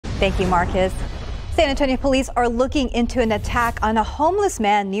Thank you, Marcus. San Antonio police are looking into an attack on a homeless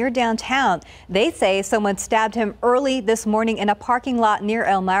man near downtown. They say someone stabbed him early this morning in a parking lot near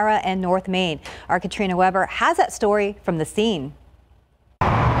Elmira and North Main. Our Katrina Weber has that story from the scene.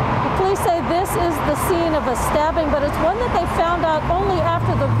 The police say this is the scene of a stabbing, but it's one that they found out only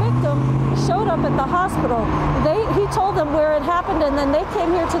after the victim showed up at the hospital. He told them where it happened, and then they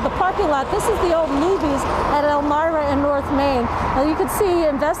came here to the parking lot. This is the old Luby's at Elmira and North Main. Now you can see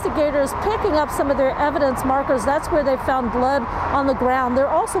investigators picking up some of their evidence markers. That's where they found blood on the ground. There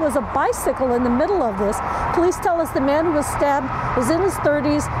also was a bicycle in the middle of this. Police tell us the man who was stabbed is in his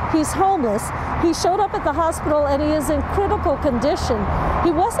 30s. He's homeless. He showed up at the hospital and he is in critical condition.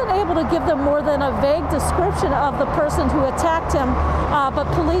 He wasn't able to give them more than a vague description of the person who attacked him, but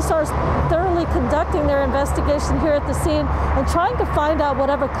police are thoroughly conducting their investigation here at the scene and trying to find out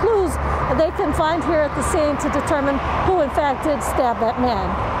whatever clues they can find here at the scene to determine who in fact did stab that man.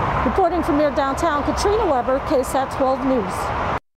 Reporting from near downtown, Katrina Weber, KSAT 12 News.